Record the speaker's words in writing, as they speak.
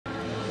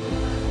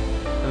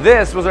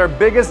This was our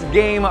biggest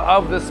game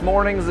of this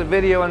morning's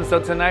video, and so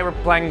tonight we're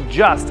playing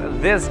just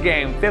this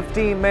game,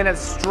 15 minutes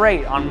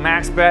straight on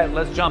max bet.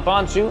 Let's jump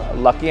onto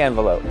Lucky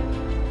Envelope.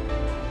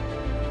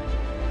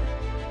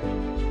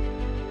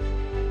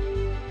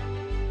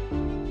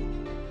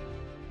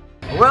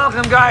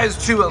 Welcome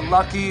guys to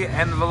Lucky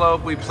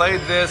Envelope. We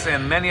played this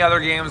and many other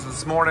games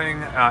this morning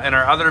in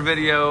our other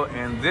video,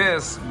 and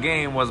this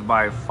game was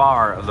by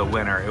far the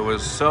winner. It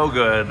was so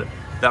good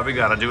that we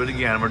gotta do it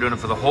again. We're doing it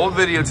for the whole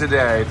video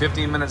today,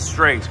 15 minutes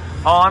straight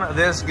on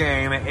this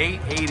game,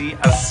 $8.80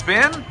 a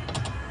spin.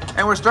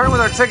 And we're starting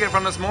with our ticket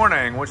from this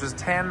morning, which is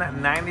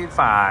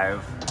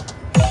 $10.95.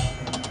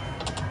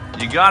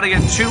 You gotta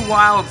get 2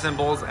 wild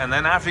symbols, and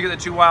then after you get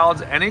the 2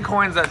 wilds, any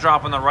coins that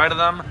drop on the right of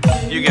them,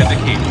 you get to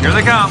keep. Here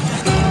they come.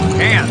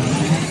 Hands.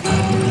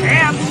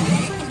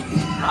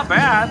 Not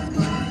bad.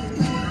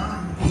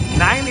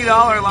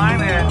 $90 line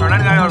hit, or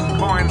 $99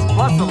 coins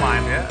plus the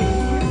line hit.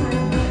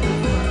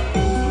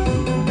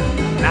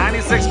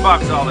 96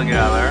 bucks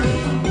altogether.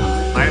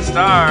 Nice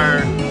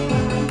start.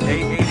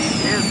 880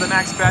 is the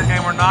next bet,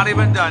 and we're not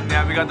even done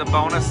yet. We got the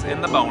bonus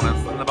in the bonus,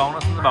 and the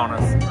bonus in the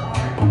bonus.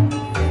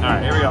 All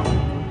right, here we go.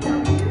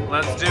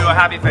 Let's do a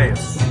happy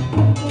face.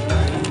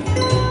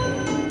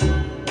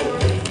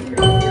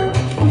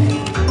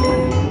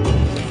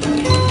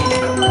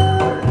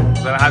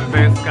 Is that a happy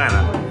face?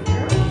 Kinda.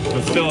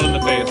 But still in the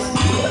face.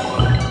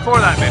 For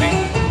that mini.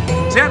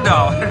 $10.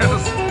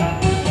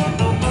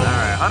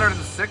 Alright,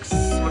 106.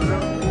 What is it?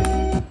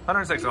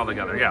 106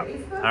 altogether, yeah.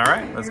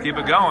 Alright, let's keep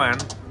it going.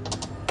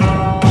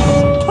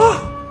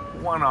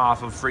 One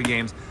off of free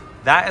games.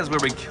 That is where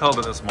we killed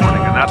it this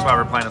morning, and that's why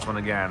we're playing this one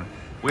again.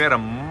 We had a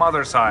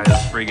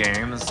mother-sized free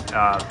games.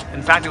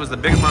 In fact, it was the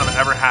biggest one I've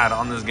ever had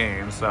on this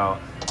game, so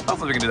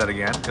hopefully we can do that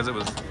again, because it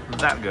was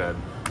that good.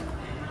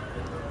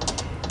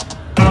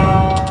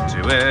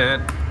 Do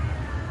it.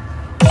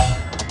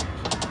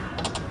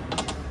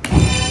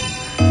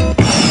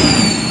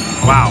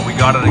 Wow, we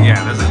got it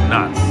again. This is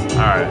nuts.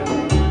 All right.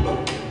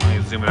 Let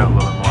me zoom it out a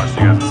little bit more so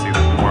you guys can see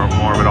that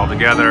more of it all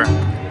together.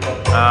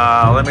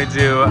 Let me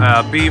do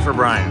B for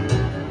Brian.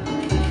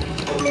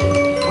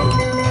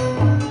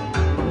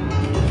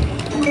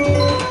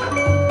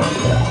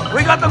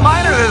 We got the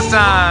minor this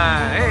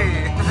time.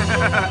 Hey.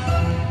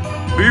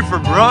 B for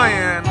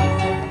Brian.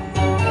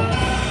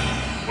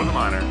 With the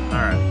minor.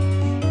 All right.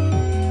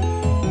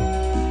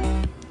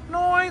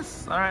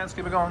 Nice. All right, let's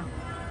keep it going.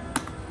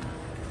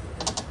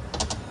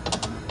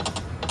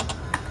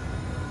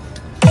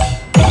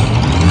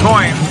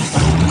 Coins.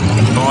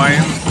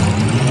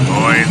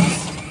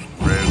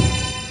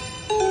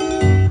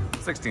 Rude.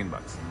 16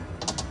 bucks.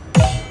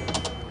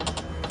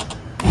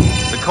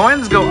 The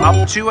coins go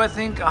up to, I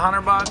think,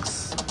 100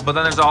 bucks. But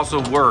then there's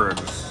also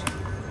words.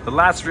 The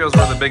last reels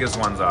where the biggest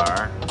ones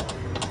are.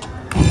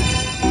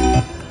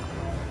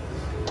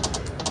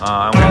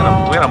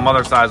 We had a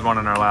mother-sized one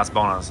in our last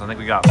bonus. I think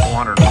we got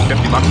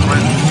 450 bucks from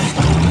it.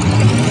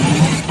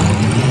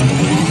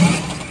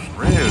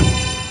 Rude.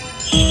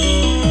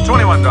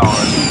 $21.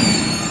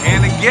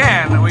 And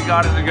again, we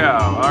got it to go.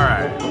 All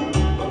right.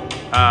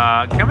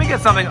 Can we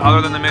get something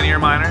other than the mini or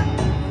minor?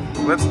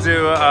 Let's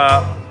do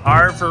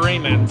R for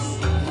Raymond's.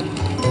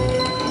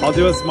 I'll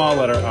do a small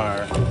letter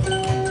R.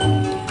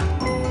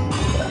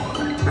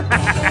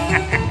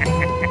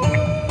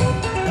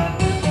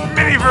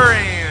 Mini for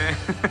Raymond.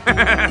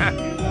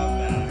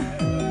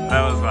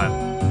 That was fun.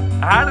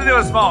 I had to do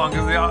a small one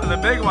because the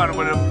big one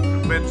would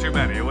have been too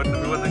many. We wouldn't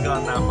have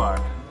gone that far.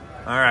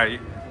 All right,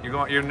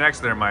 you're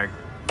next there, Mike.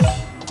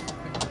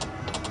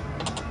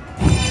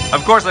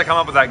 Of course, I come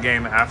up with that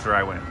game after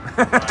I win.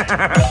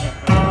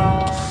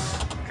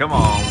 Come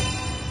on.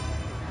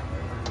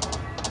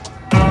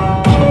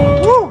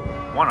 Woo!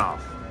 One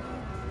off.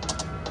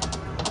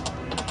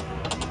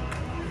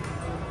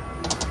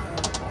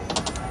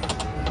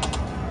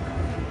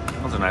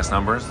 Those are nice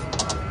numbers.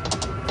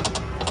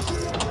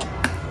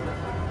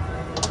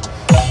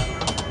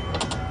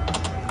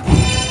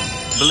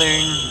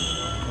 Bling.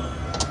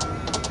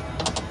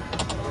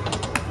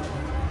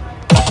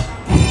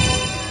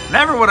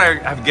 Never would I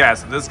have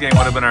guessed this game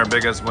would have been our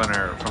biggest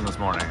winner from this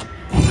morning,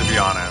 to be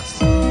honest.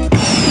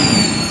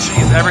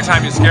 Jeez, every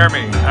time you scare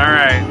me. All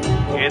right,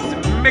 it's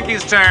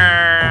Mickey's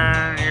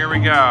turn. Here we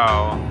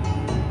go.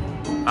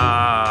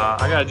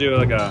 I gotta do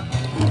like a...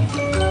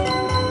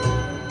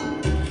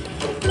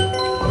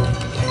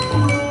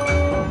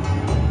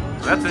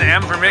 That's an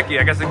M for Mickey.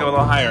 I guess I can go a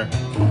little higher.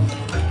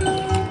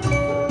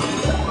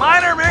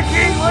 Minor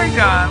Mickey, well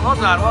done, well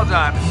done, well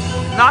done.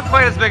 Not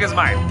quite as big as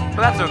mine,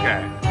 but that's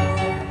okay.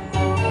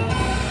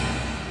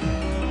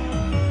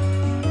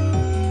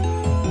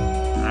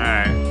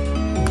 Alright.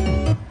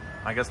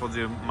 I guess we'll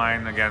do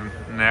mine again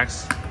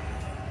next.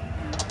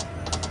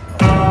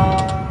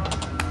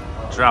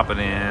 Drop it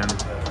in.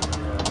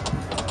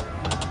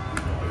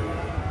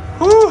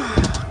 Whew.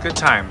 Good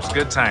times,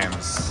 good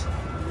times.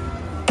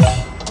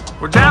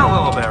 We're down a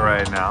little bit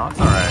right now. It's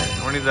alright.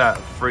 We need that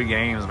free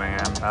games,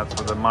 man. That's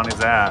where the money's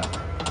at.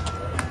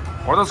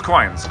 Or those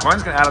coins.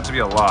 Coins can add up to be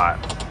a lot.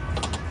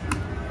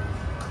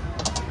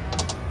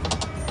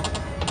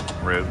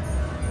 Rude.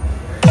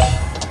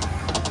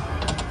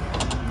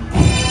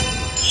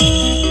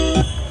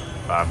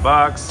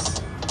 $5.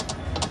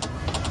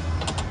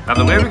 Now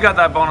the way we got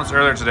that bonus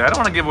earlier today, I don't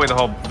want to give away the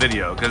whole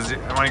video because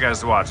I want you guys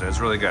to watch it. It's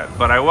really good.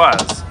 But I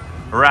was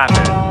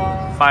rapid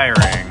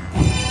firing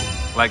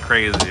like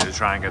crazy to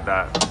try and get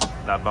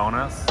that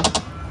bonus.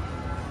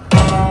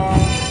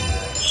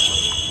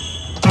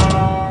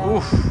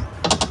 Oof.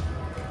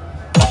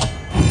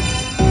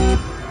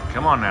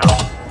 Come on now.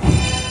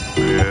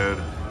 Dude.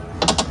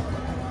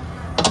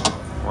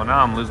 Well,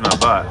 now I'm losing my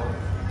butt.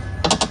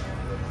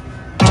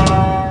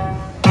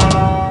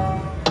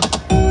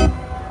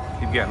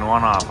 Keep getting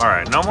one off. All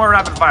right, no more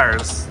rapid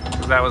fires,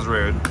 because that was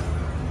rude.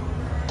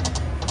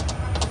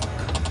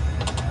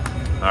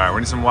 All right, we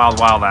need some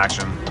wild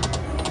action.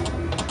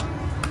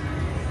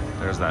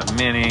 There's that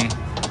mini.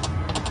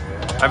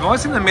 I've only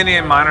seen the mini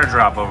and minor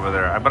drop over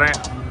there, but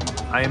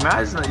I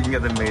imagine that you can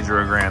get the major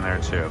or grand there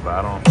too, but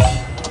I don't know.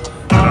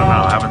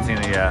 I haven't seen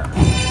it yet.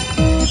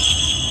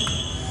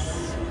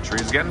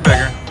 Tree's getting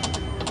bigger.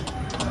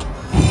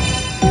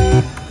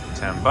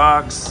 $10.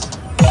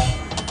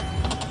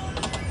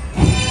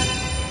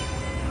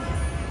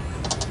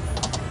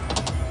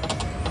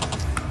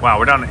 Wow,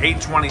 we're down to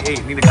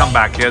 828. Need to come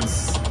back,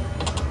 kids.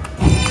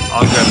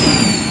 All good.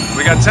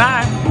 We got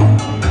time.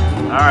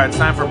 All right, it's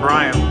time for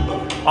Brian.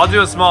 I'll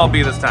do a small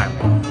B this time.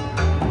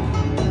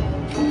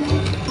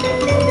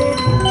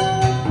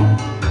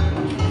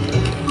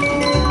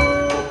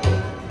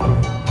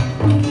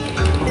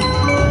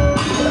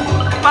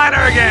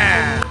 Minor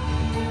again.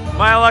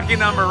 My lucky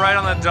number right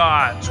on the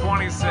dot.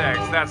 26.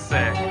 That's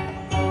sick.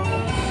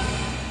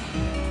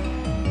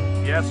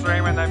 Yes,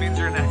 Raymond, that means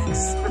you're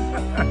next.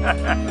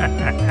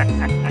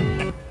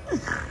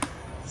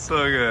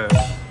 So good.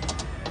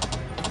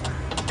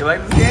 You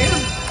like this game?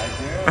 I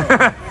do.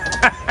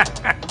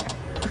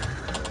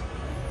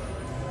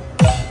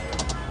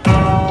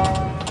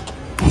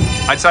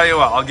 I tell you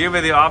what, I'll give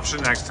you the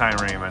option next time,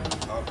 Raymond.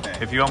 Okay.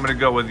 If you want me to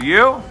go with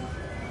you,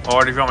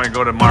 or if you want me to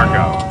go to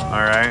Marco,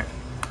 all right?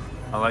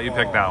 I'll let you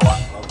pick that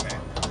one. Okay.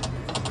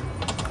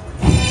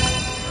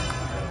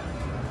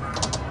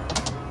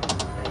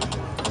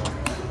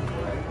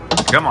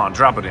 Come on,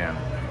 drop it in.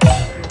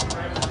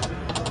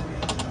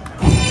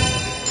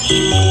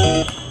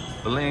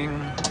 Bling.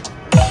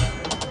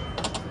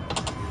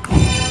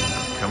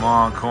 Come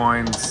on,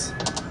 coins.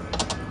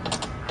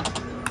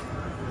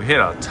 We hit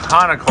a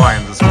ton of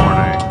coins this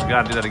morning. We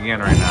gotta do that again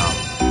right now.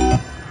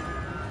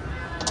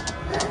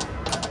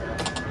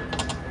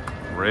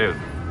 Rude.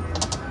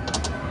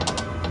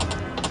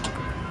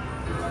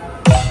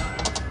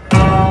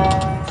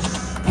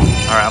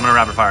 Alright, I'm gonna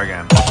rapid fire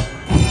again.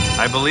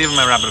 I believe in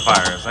my rapid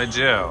fires. I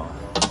do.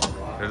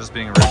 They're just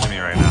being rude to me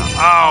right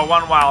now. Oh,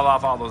 one wild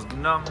off all those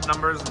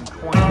numbers and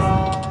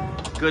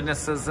coins.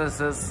 Goodnesses, this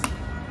is.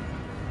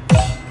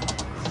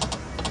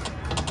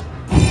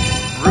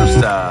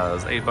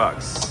 Roostas, $8.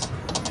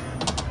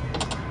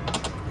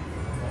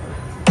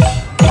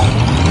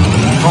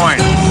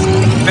 Coins.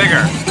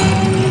 Bigger.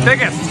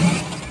 Biggest.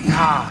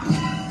 Ah.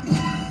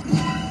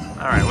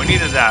 Alright, we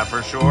needed that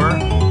for sure.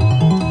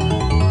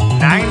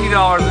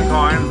 $90 in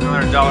coins,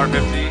 another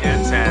 $1.50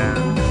 and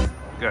 10.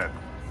 Good.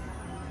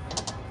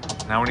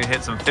 Now we need to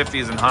hit some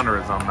 50s and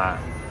 100s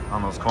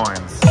on those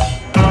coins.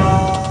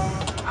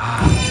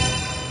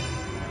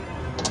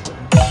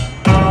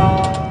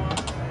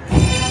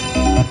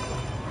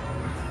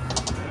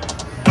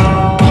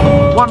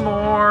 One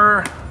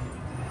more.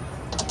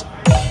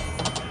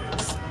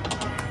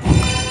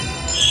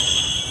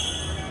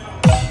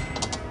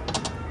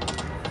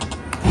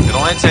 It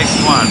only takes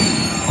one.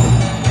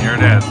 Here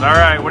it is. All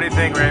right, what do you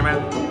think,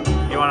 Raymond?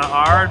 You want an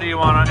R or do you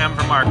want an M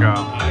for Marco?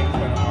 I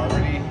can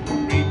already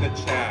read the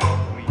chat.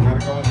 We gotta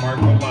go with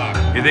Marco Luck.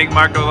 You think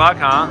Marco Luck,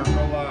 huh? Marco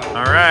Luck.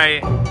 All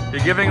right.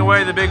 You're giving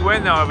away the big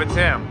win, though, if it's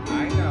him.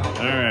 I know.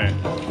 All right.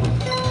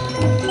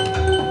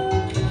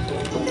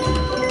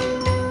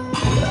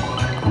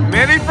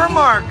 Mini for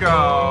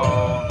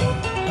Marco.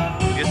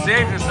 You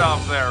saved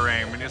yourself there,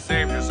 Raymond. You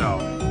saved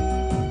yourself.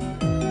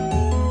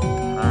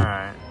 All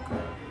right.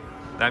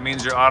 That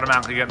means you're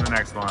automatically getting the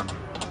next one.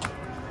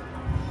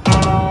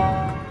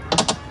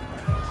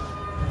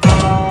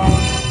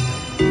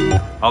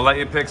 I'll let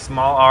you pick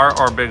small R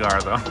or big R,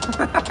 though.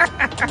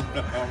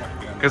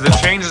 Because it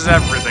changes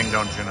everything,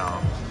 don't you know?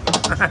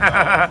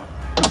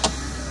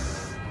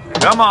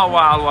 Come on,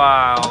 Wild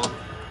Wild.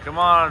 Come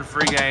on,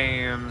 free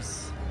games.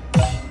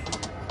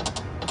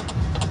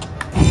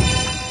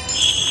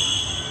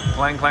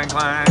 Clang, clang,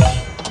 clang.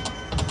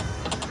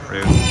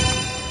 Rude.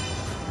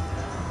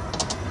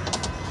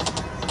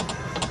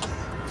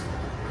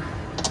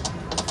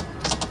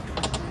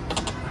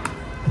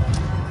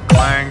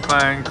 Clang,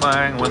 clang,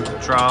 clang with the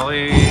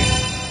trolley.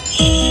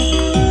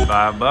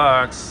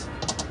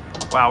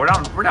 $5. Wow,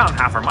 we're down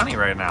half our money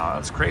right now.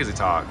 That's crazy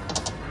talk.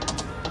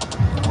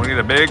 We need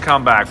a big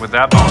comeback with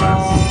that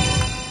bonus.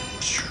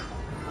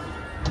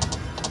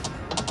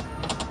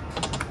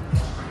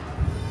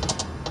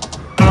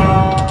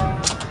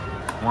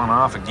 One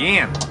off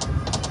again.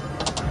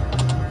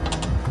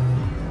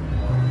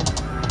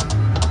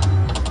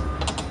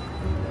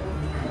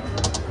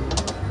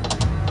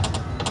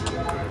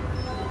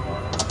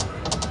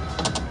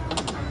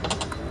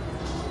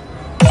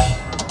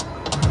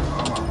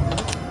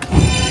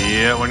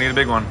 Yeah, we need a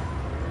big one.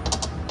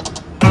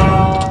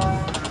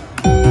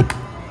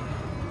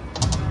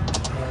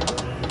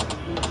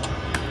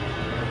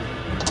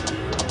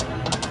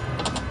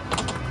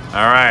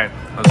 All right,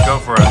 let's go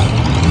for it.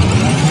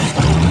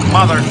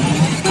 Mother.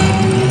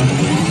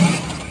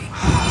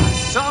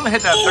 Still haven't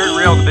hit that third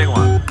reel, the big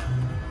one.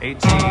 18.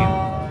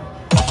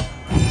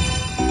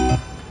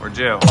 We're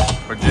Jill.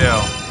 We're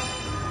Jill.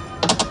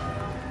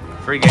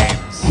 Free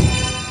games.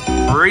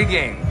 Free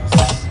games.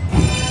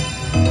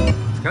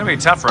 It's gonna be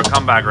tough for a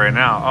comeback right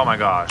now. Oh my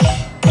gosh.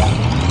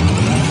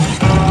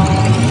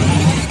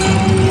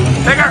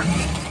 Bigger!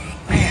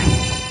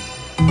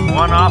 Man.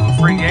 One off of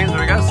free games.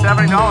 We got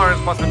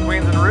 $70 plus the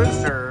Queens and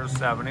Roosters.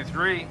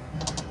 73.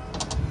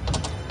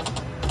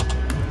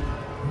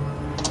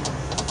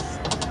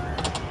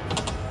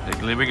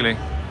 Wiggly wiggly.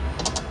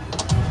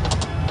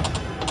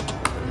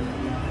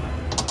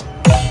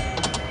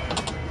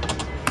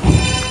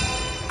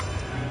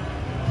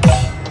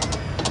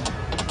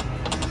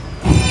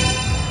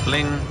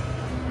 Bling.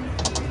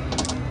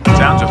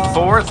 Down to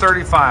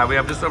 4:35. We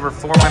have just over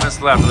 4 minutes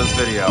left of this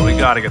video. We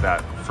gotta get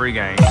that. Free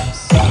games.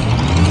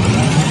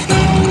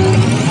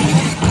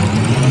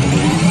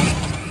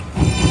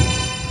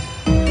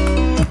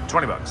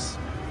 $20.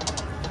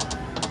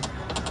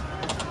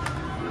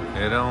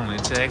 It only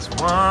takes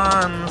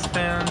one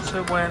spin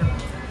to win.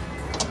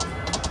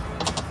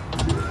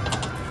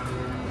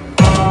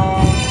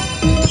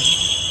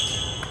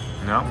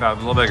 No, got a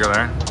little bigger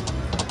there.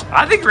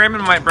 I think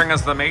Raymond might bring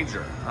us the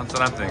major. That's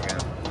what I'm thinking.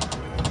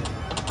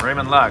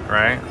 Raymond Luck,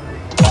 right?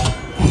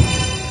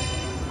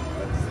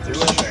 Let's do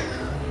it.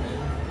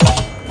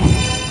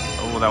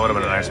 Oh, that would have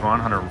been a nice one.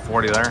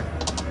 140 there.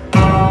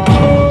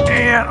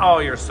 And, oh,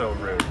 you're so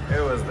rude.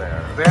 It was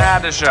there. They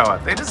had to show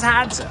it. They just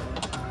had to.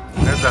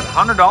 There's that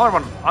 $100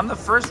 one on the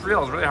first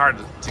reel. It's really hard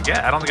to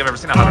get. I don't think I've ever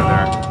seen 100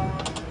 there.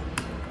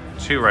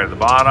 2 right at the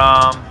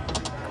bottom.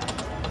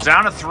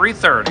 Down to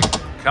 330.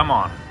 Come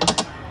on.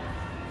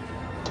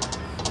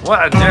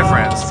 What a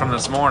difference from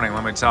this morning,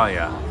 let me tell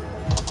you.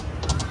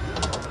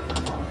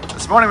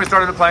 This morning we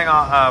started playing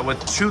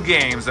with 2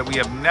 games that we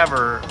have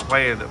never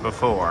played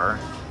before.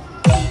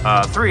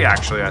 3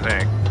 actually, I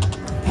think.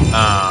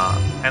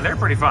 And they're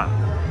pretty fun.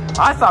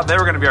 I thought they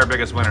were going to be our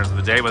biggest winners of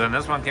the day, but then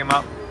this one came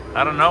up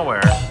out of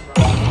nowhere.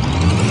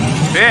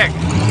 Big.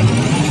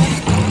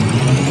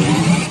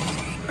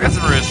 We got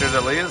some roosters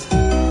at least.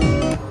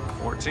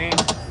 14.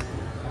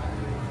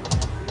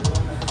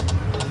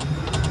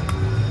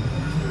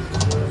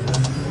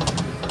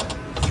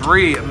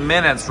 Three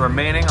minutes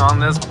remaining on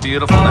this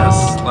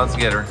beautifulness. Let's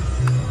get her.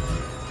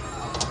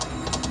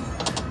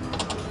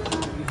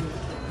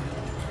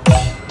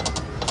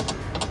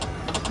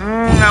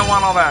 I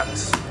want all that.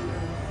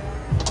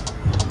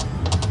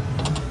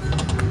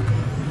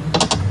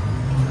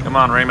 Come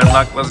on, Raymond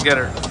Luck, let's get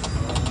her.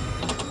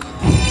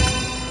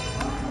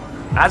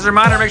 As a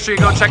reminder, make sure you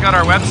go check out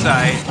our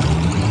website,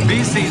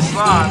 bcslots.com.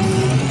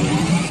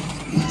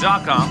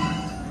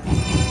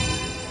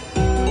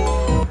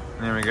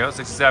 There we go,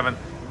 67.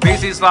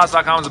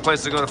 bcslots.com is a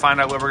place to go to find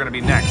out where we're going to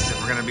be next. If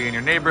we're going to be in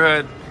your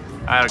neighborhood,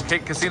 at a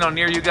casino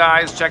near you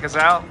guys, check us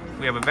out.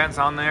 We have events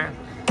on there.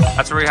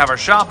 That's where we have our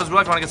shop as well.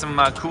 If you want to get some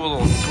cool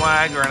little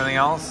swag or anything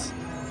else.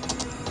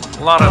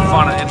 A lot of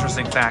fun and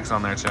interesting facts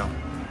on there too.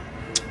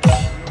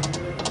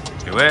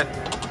 Do it.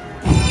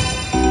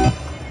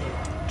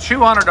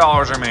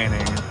 $200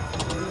 remaining.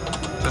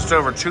 Just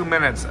over 2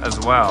 minutes as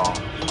well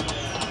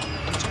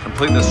to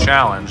complete this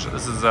challenge.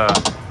 This is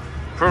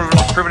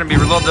proven to be a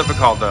little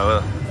difficult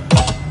though.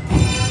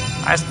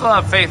 I still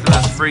have faith in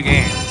this free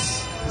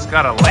games. Just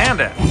gotta land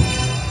it.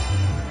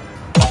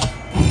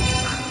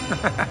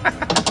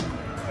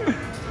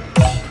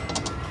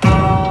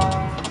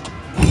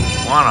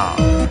 One off.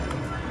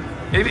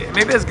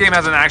 Maybe this game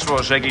has an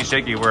actual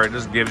shaky where it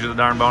just gives you the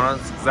darn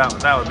bonus.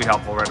 That would be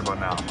helpful right about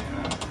now.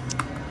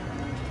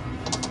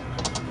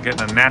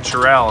 Getting a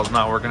natural is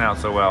not working out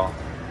so well.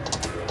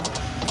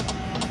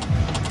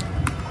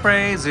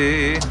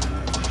 Crazy.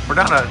 We're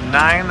down to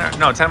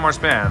 10 more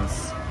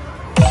spins.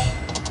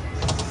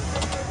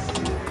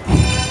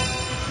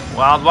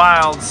 Wild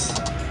Wilds.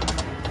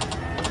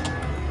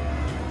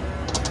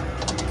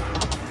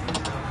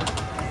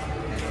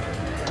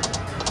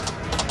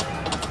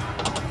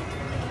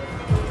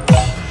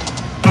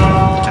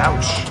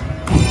 Ouch.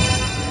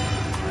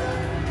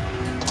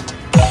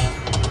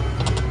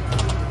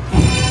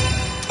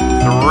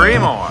 Three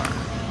more.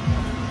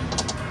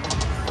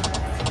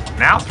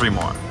 Now 3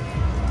 more.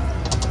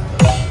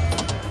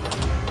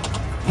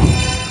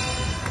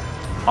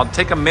 I'll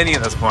take a mini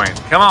at this point.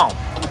 Come on.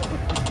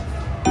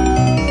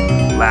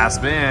 Last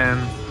spin.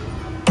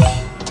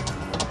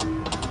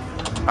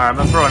 All right, I'm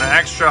gonna throw an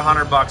extra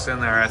 $100 in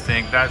there. I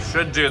think that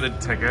should do the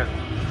ticket.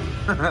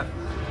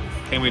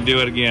 Can we do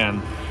it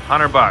again?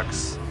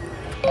 $100.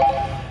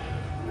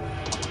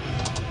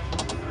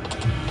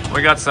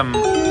 We got some.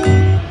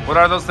 What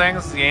are those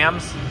things?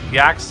 Yams?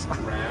 Yaks?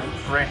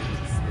 Rams.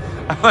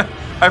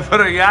 I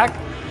put a yak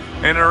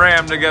and a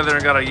ram together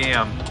and got a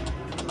yam.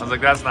 I was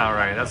like, that's not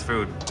right. That's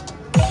food.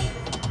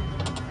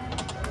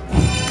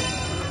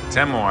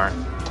 10 more.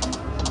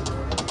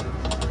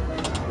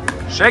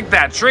 Shake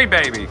that tree,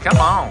 baby. Come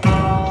on.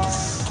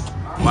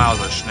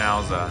 Wowza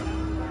schnauza.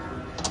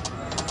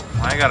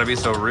 Why you gotta be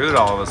so rude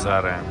all of a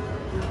sudden?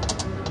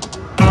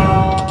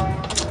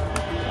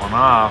 One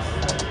off.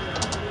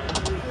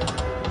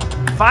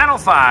 Final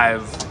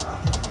 5.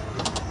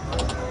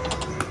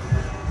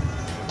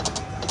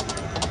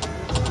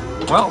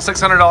 Well,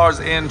 $600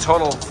 in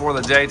total for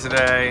the day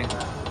today.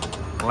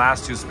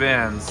 Last 2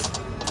 spins.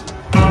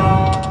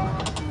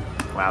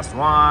 Last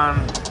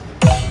one.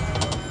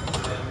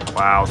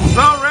 Wow,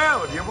 so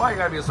rude. Why you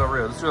gotta be so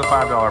rude? Let's do a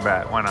 $5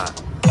 bet. Why not?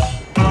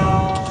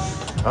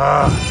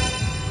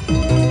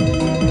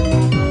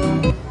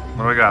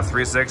 What do we got?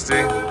 360?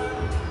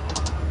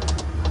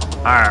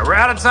 All right, we're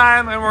out of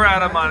time and we're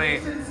out of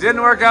money.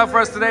 Didn't work out for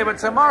us today, but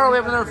tomorrow we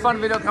have another fun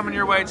video coming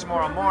your way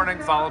tomorrow morning,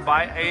 followed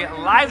by a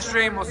live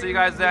stream. We'll see you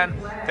guys then.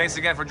 Thanks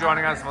again for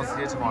joining us. We'll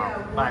see you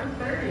tomorrow. Bye.